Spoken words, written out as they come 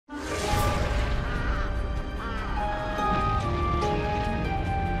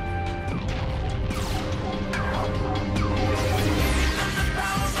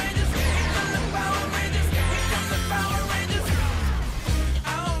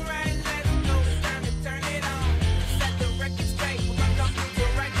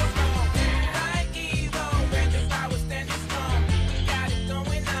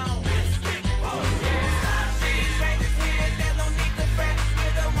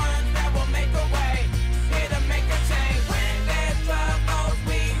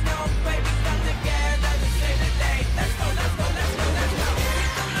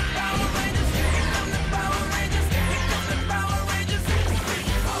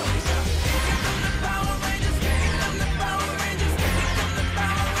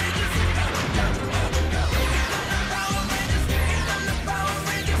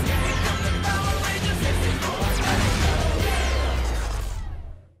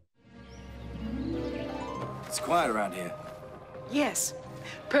It's quiet around here. Yes.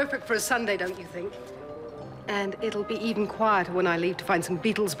 Perfect for a Sunday, don't you think? And it'll be even quieter when I leave to find some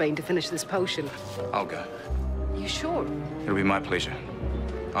beetle's bane to finish this potion. I'll go. You sure? It'll be my pleasure.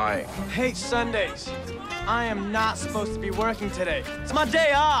 I hate Sundays. I am not supposed to be working today. It's my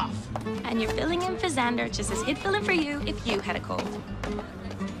day off. And you're filling in for Xander just as he'd fill in for you if you had a cold.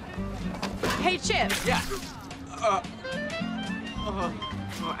 Hey, Chip. Yeah.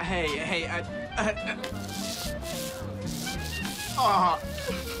 Hey,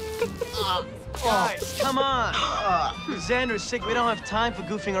 guys, come on. Xander's sick. We don't have time for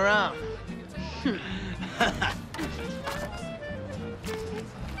goofing around.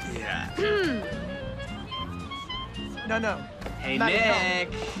 Yeah. No. Hey, Not Nick.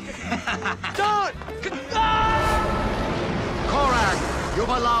 Don't! Koragg, you've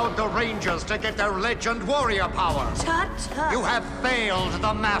allowed the Rangers to get their legend warrior power. Tut, tut. You have failed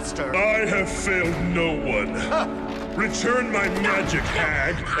the Master. I have failed no one. Return my magic,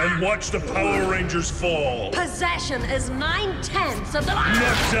 hag, and watch the Power Rangers fall. Possession is 9/10 of the...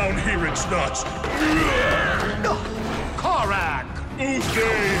 Not down here, it's not. Koragg! Ude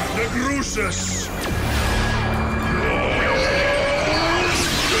Negrusis!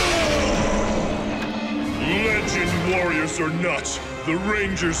 Legend warriors or not, the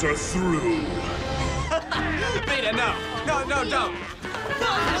Rangers are through. Beta, no, don't.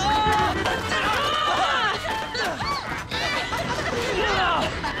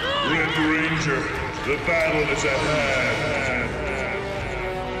 Red Ranger, the battle is at hand.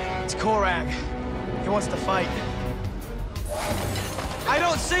 It's Koragg. He wants to fight. I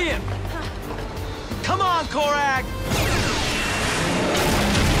don't see him. Come on, Koragg.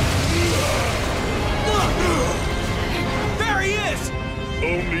 There he is!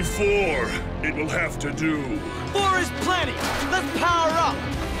 Only 4. It will have to do. 4 is plenty. Let's power up.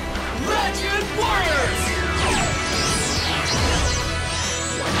 Legend Warriors!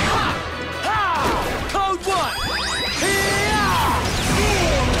 Code 1!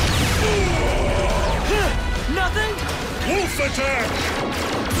 Nothing? Wolf attack!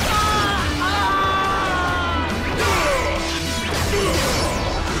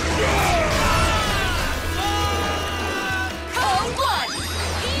 Code 1!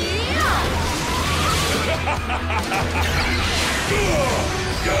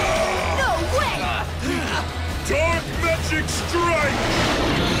 No way! Dark magic strike!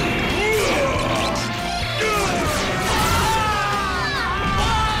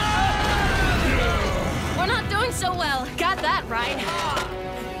 We're not doing so well. Got that right.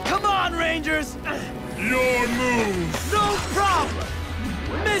 Come on, Rangers! Your move! No problem!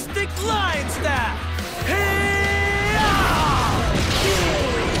 Mystic Lion Staff!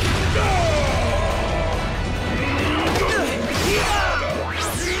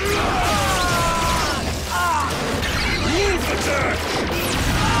 Wolf attack!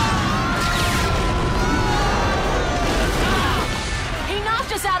 He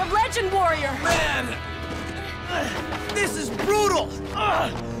knocked us out of Legend Warrior. Man! This is brutal!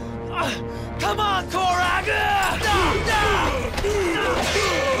 Come on, Koragg!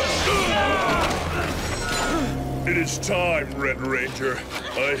 It is time, Red Ranger.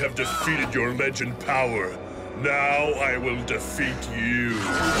 I have defeated your legend power. Now I will defeat you.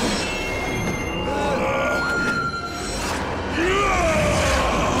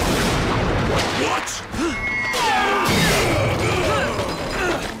 What?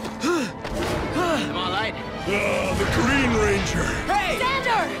 I'm all right. The Green Ranger. Hey!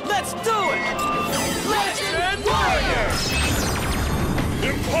 Xander! Let's do it! Legend Warrior!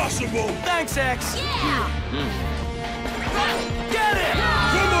 Impossible! Thanks, X! Yeah! Get it!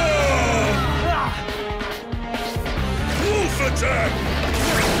 Come on! Wolf attack!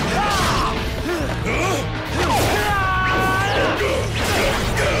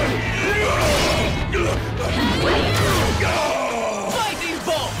 Lightning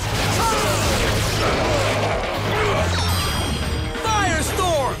bolt!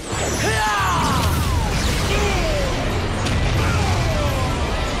 Firestorm!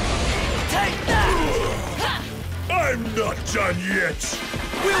 Take that! I'm not done yet!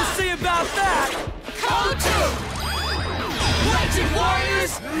 We'll see about that! Code 2! Legend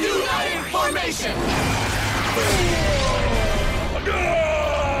Warriors, uniting formation!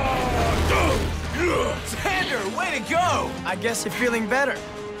 Xander, way to go! I guess you're feeling better.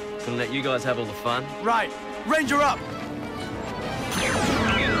 Gonna let you guys have all the fun. Right. Ranger up!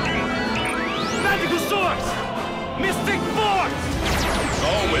 Magical Swords! Mystic Force!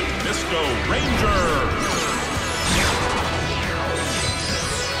 Go with Disco Ranger!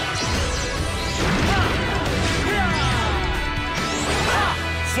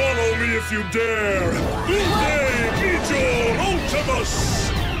 Follow me if you dare!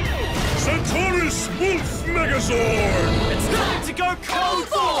 Ultimus! Centaurus Wolf Megazord! It's time to go Cold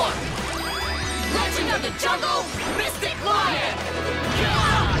Thorn! Legend of the Jungle, Mystic Lion!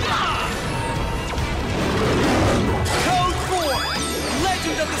 Code 4!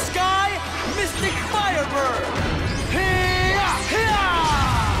 Legend of the Sky, Mystic Firebird!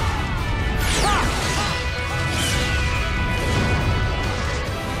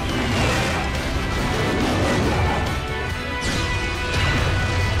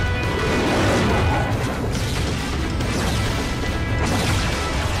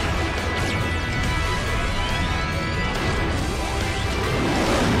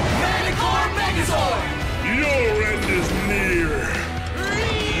 Your end is near!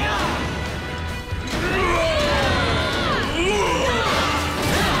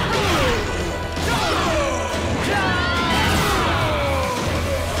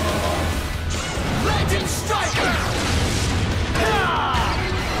 Legend Striker!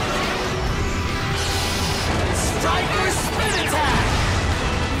 Striker Spin Attack!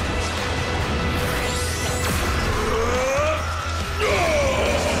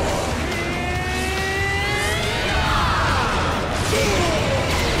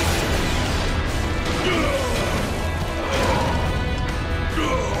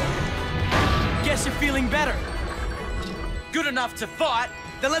 Guess you're feeling better. Good enough to fight,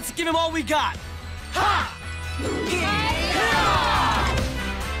 then let's give him all we got. Ha!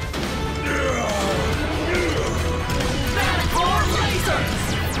 Manicore Lasers!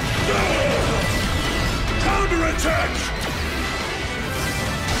 Counterattack!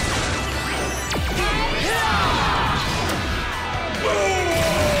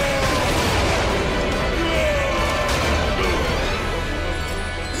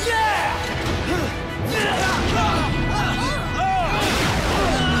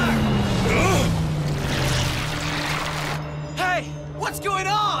 Hey, what's going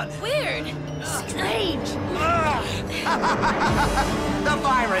on? Weird. Strange. The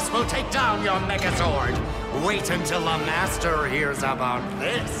virus will take down your Megazord. Wait until the Master hears about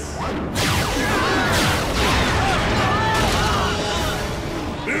this.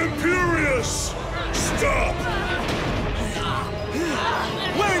 Imperious! Stop!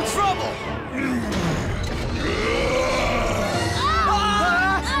 We're in trouble!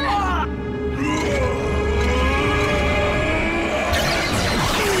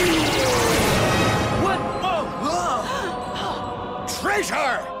 What? Whoa!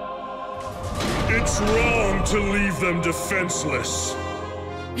 Traitor! It's wrong to leave them defenseless.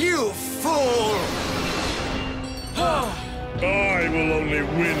 You fool! I will only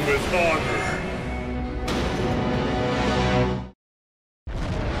win with honor.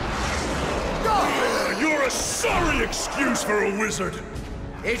 You're a sorry excuse for a wizard.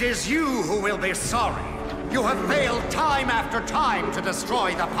 It is you who will be sorry. You have failed time after time to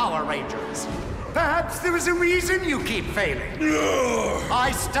destroy the Power Rangers. Perhaps there is a reason you keep failing.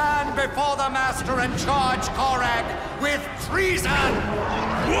 I stand before the Master and charge Koragg with treason!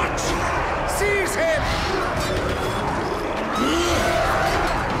 What? Seize him!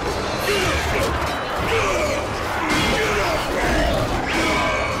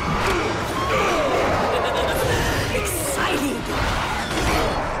 Exciting!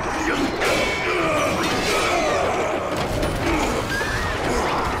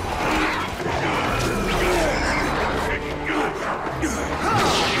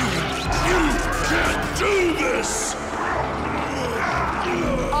 Can't do this!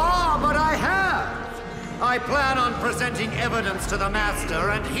 Ah, but I have! I plan on presenting evidence to the Master,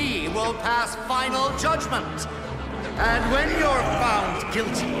 and he will pass final judgment. And when you're found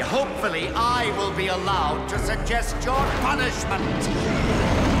guilty, hopefully I will be allowed to suggest your punishment.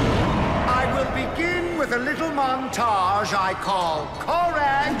 I will begin with a little montage I call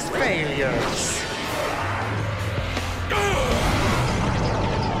Koragg's Failures.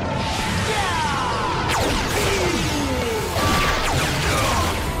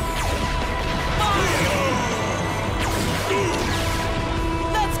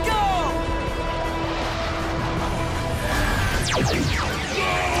 Let's go!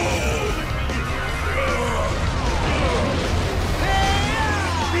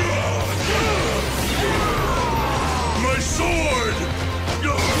 My sword!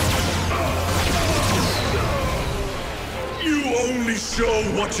 You only show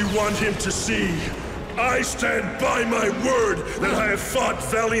what you want him to see. I stand by my word that I have fought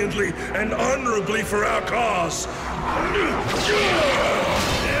valiantly and honorably for our cause.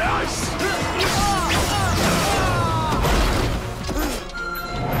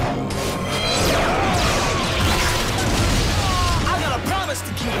 I got a promise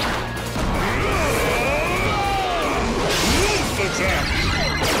to keep. Wolf attack!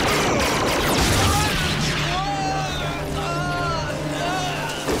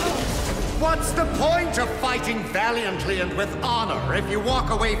 What's the point of fighting valiantly and with honor if you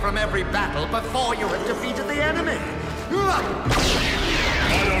walk away from every battle before you have defeated the enemy? I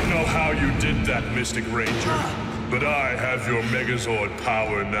don't know how you did that, Mystic Ranger, but I have your Megazord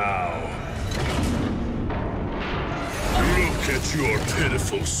power now. Look at your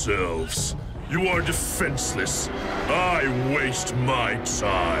pitiful selves. You are defenseless. I waste my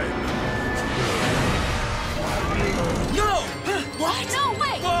time. No! What? No,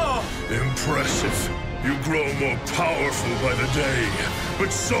 wait! Oh! Impressive. You grow more powerful by the day.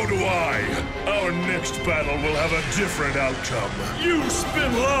 But so do I. Our next battle will have a different outcome. You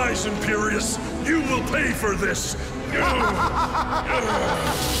spin lies, Imperious. You will pay for this.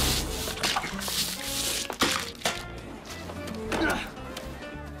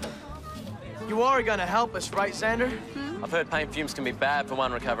 You are gonna help us, right, Xander? I've heard paint fumes can be bad for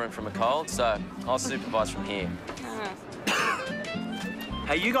one recovering from a cold, so I'll supervise from here.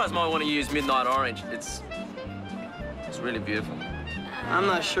 Hey, you guys might want to use Midnight Orange. It's really beautiful. I'm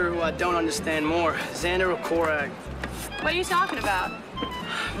not sure who I don't understand more, Xander or Koragg. What are you talking about?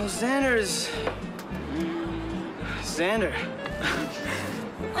 Well, Xander.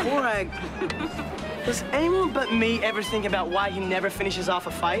 Koragg. Does anyone but me ever think about why he never finishes off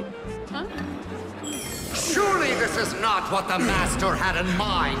a fight? Huh? Surely this is not what the Master had in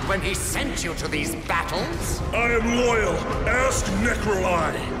mind when he sent you to these battles? I am loyal. Ask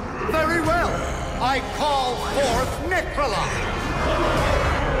Necroli. Very well. I call forth Necroli.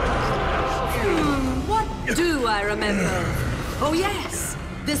 What do I remember? Oh, yes.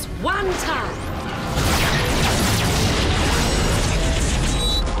 This one time.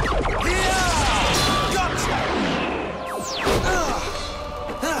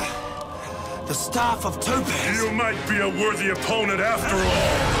 The Staff of Topaz. You might be a worthy opponent after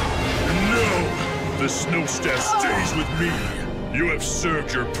all. No, the snow staff stays with me. You have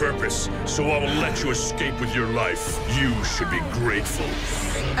served your purpose, so I will let you escape with your life. You should be grateful.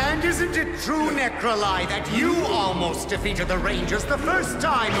 And isn't it true, Necroli, that you almost defeated the Rangers the first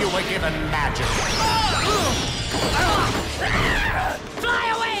time you were given magic?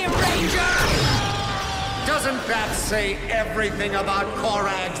 Fly away, Ranger! Doesn't that say everything about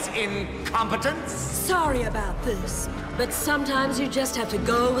Koragg's incompetence? Sorry about this, but sometimes you just have to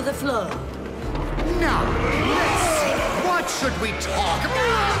go with the flow. Now, let's see. What should we talk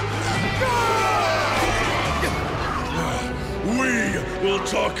about? We will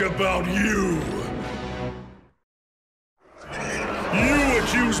talk about you. You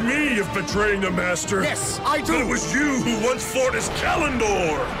accuse me of betraying the Master. Yes, I do. But it was you who once fought as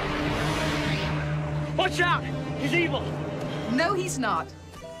Kalendor. Watch out! He's evil! No, he's not.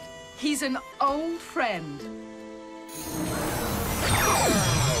 He's an old friend.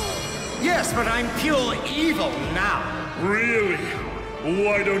 Yes, but I'm pure evil now. Really?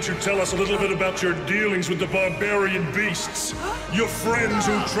 Why don't you tell us a little bit about your dealings with the barbarian beasts? Your friends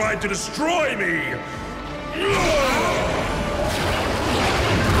who tried to destroy me!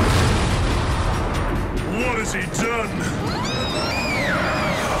 What has he done?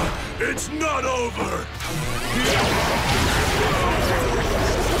 It's not over!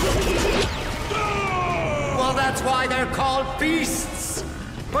 Well, that's why they're called beasts.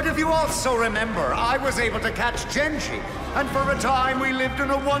 But if you also remember, I was able to catch Genji, and for a time we lived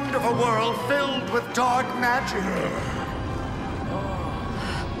in a wonderful world filled with dark magic.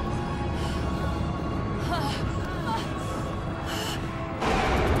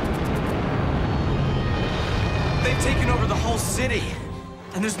 They've taken over the whole city,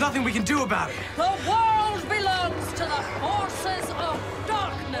 and there's nothing we can do about it. The world belongs to the forces of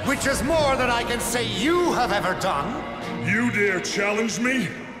darkness. Which is more than I can say you have ever done. You dare challenge me?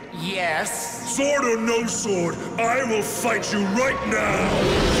 Yes. Sword or no sword, I will fight you right now!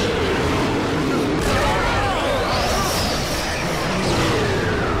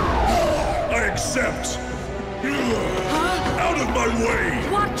 I accept! Out of my way!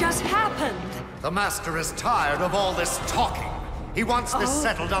 What just happened? The Master is tired of all this talking. He wants this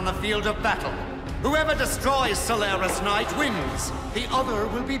settled on the field of battle. Whoever destroys Solaris Knight wins. The other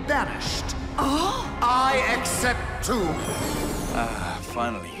will be banished. Oh? I accept too.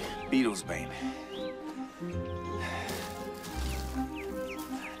 Finally. Beetle's Bane.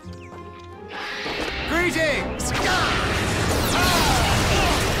 Greetings!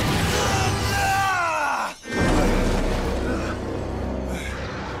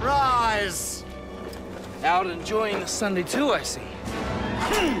 Rise! Out enjoying the Sunday too, I see.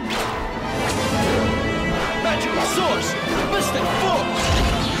 Magical source! Mystic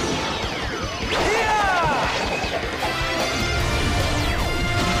force!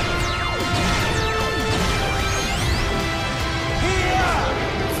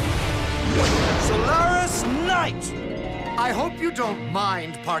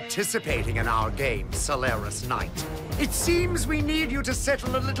 mind participating in our game, Solaris Knight? It seems we need you to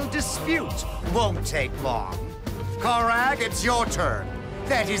settle a little dispute. Won't take long. Koragg, it's your turn.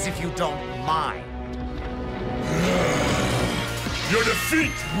 That is, if you don't mind. Your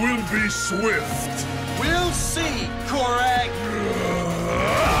defeat will be swift. We'll see, Koragg.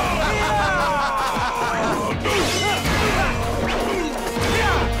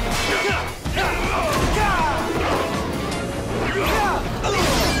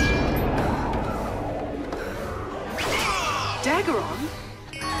 Daggeron?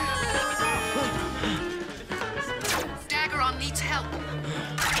 Daggeron needs help.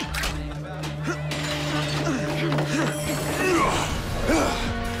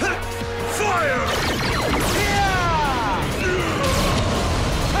 Fire!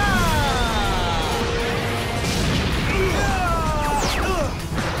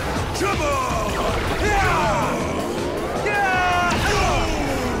 Come on!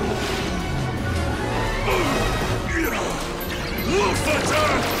 Wolf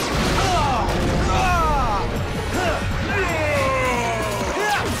attack!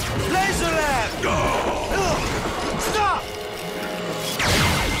 Laser lab! Stop!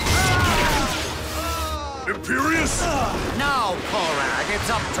 Imperious? Now, Koragg, it's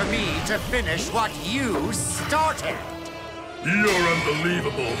up to me to finish what you started. You're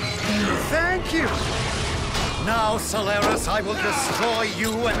unbelievable. Thank you. Now, Solaris, I will destroy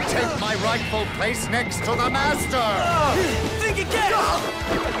you and take my rightful place next to the Master. Think again!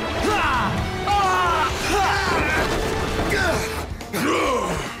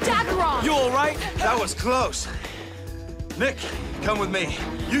 Daggeron! You all right? That was close. Nick, come with me.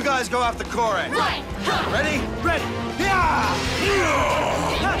 You guys go after Koragg. Right! Ready? Ready!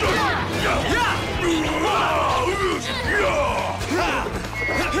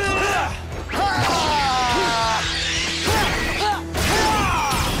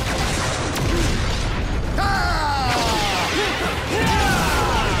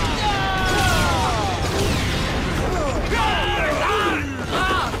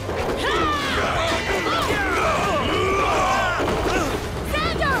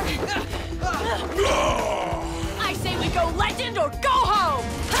 I say we go legend or go home!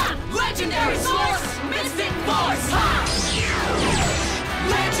 Ha! Legendary source, mystic force. Ha!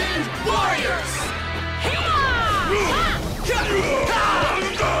 Legend warriors.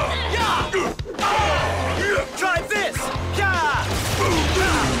 Try this!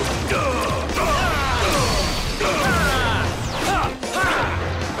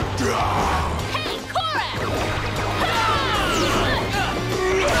 Hey, Koragg!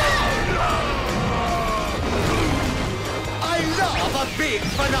 I love a big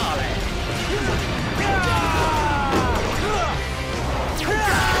finale.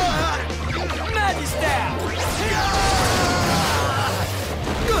 Magic staff!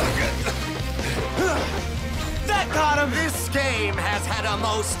 That got him! This game has had a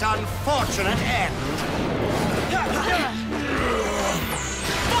most unfortunate end.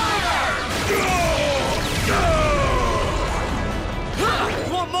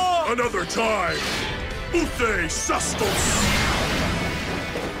 One more! Another time. Uthe Sustos.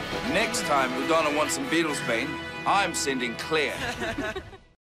 Next time Udonna wants some Beetlesbane, I'm sending Claire.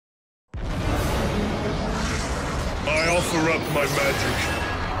 I offer up my magic.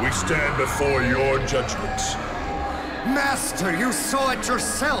 We stand before your judgment. Master, you saw it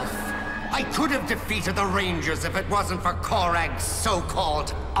yourself. I could have defeated the Rangers if it wasn't for Koragg's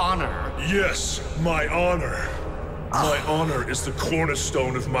so-called honor. Yes, my honor. My honor is the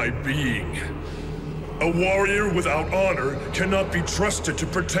cornerstone of my being. A warrior without honor cannot be trusted to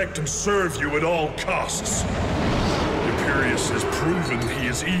protect and serve you at all costs. Imperious has proven he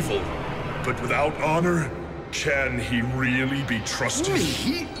is evil, but without honor, can he really be trusted?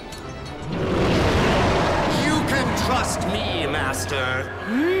 Me? You can trust me, Master.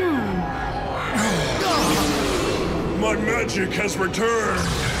 My magic has returned.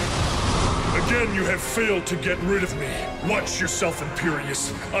 Again, you have failed to get rid of me. Watch yourself,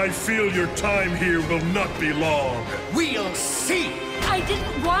 Imperious. I feel your time here will not be long. We'll see. I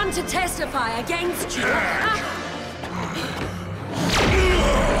didn't want to testify against you.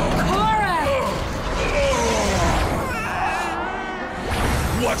 Koragg!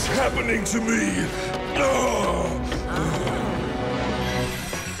 What's happening to me?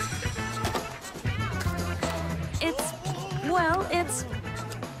 It's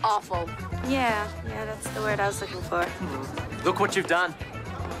awful. Yeah, that's the word I was looking for. Look what you've done.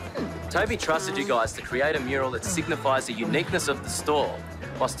 Toby trusted you guys to create a mural that signifies the uniqueness of the store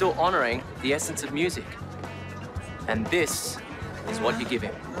while still honoring the essence of music. And this is what you give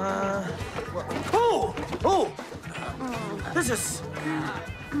him. This is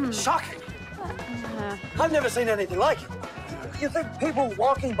shocking. I've never seen anything like it. You think people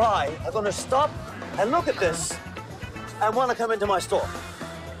walking by are going to stop and look at this and want to come into my store?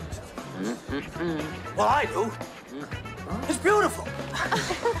 Well, I do. It's beautiful.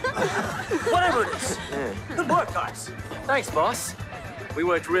 Whatever it is. Good work, guys. Thanks, boss. We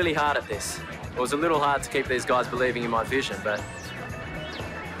worked really hard at this. It was a little hard to keep these guys believing in my vision, but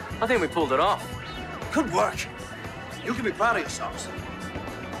I think we pulled it off. Good work. You can be proud of yourselves.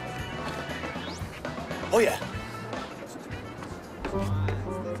 Oh, yeah.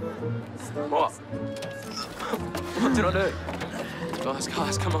 What? What did I do?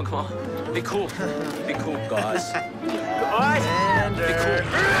 Guys, come on. Be cool. Be cool, guys. All right. Be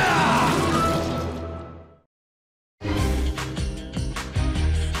cool.